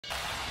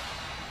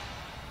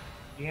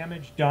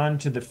damage done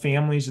to the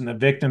families and the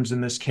victims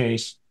in this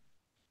case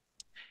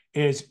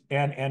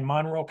and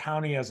Monroe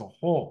County as a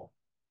whole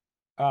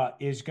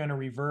is going to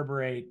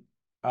reverberate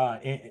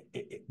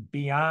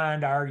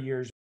beyond our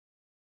years.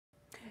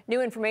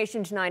 New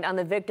information tonight on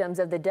the victims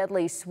of the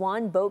deadly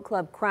Swan Boat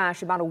Club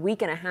crash about a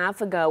week and a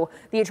half ago.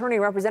 The attorney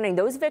representing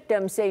those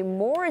victims say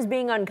more is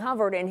being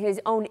uncovered in his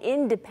own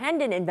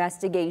independent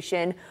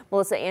investigation.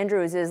 Melissa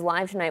Andrews is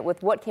live tonight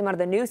with what came out of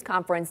the news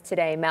conference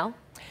today. Mel?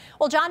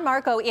 Well, Jon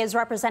Marko is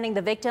representing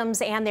the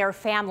victims and their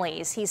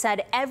families. He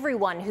said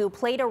everyone who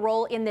played a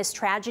role in this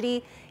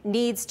tragedy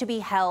needs to be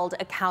held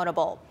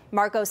accountable.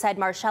 Marko said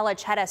Marcella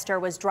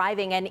Chedester was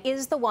driving and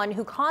is the one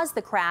who caused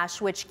the crash,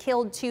 which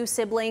killed 2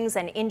 siblings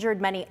and injured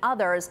many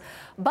others.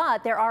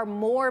 But there are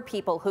more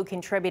people who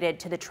contributed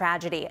to the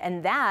tragedy,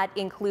 and that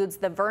includes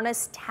the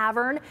Vernus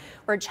Tavern,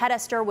 where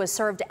Chedester was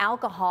served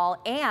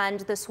alcohol, and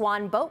the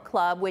Swan Boat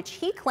Club, which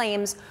he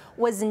claims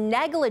was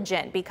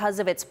negligent because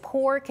of its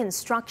poor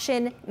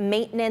construction,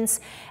 maintenance,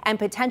 and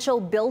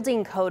potential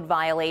building code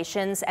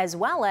violations, as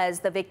well as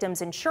the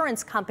victims'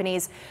 insurance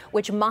companies,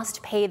 which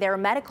must pay their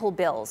medical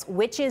bills,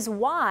 which is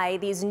why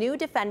these new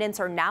defendants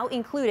are now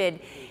included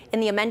in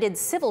the amended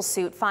civil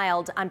suit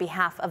filed on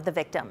behalf of the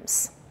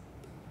victims.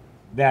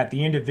 That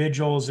the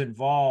individuals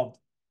involved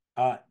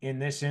in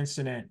this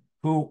incident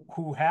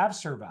who have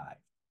survived,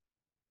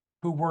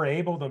 who were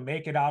able to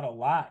make it out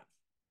alive,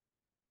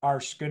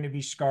 are going to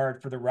be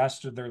scarred for the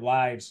rest of their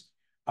lives,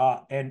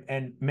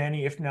 and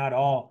many, if not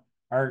all,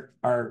 are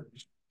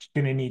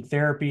going to need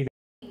therapy.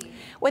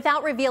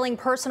 Without revealing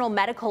personal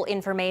medical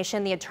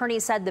information, the attorney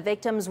said the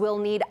victims will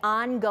need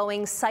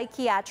ongoing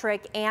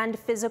psychiatric and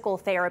physical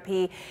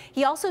therapy.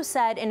 He also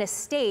said an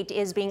estate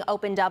is being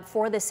opened up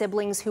for the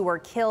siblings who were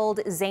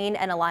killed, Zane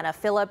and Alana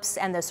Phillips,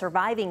 and the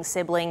surviving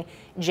sibling,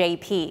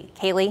 JP.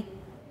 Kaylee?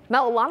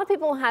 Mel, a lot of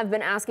people have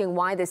been asking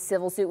why this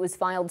civil suit was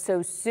filed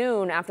so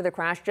soon after the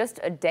crash, just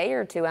a day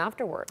or two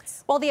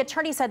afterwards. Well, the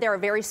attorney said there are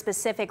very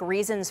specific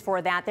reasons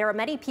for that. There are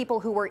many people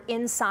who were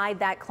inside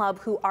that club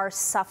who are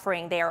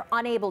suffering. They are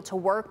unable to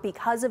work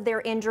because of their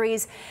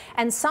injuries,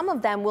 and some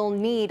of them will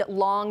need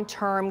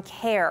long-term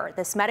care.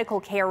 This medical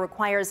care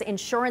requires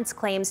insurance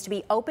claims to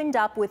be opened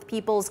up with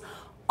people's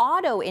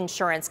auto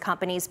insurance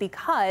companies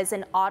because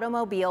an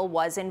automobile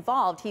was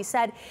involved. He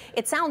said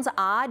it sounds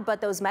odd, but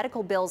those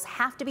medical bills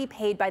have to be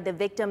paid by the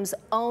victim's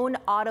own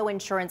auto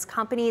insurance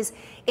companies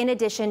in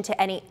addition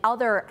to any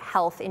other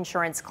health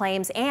insurance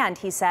claims. And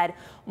he said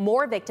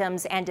more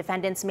victims and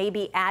defendants may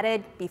be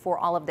added before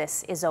all of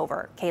this is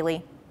over.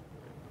 Kaylee?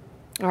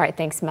 All right,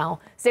 thanks,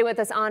 Mel. Stay with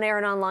us on air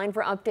and online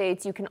for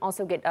updates. You can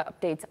also get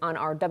updates on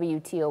our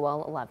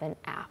WTOL 11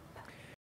 app.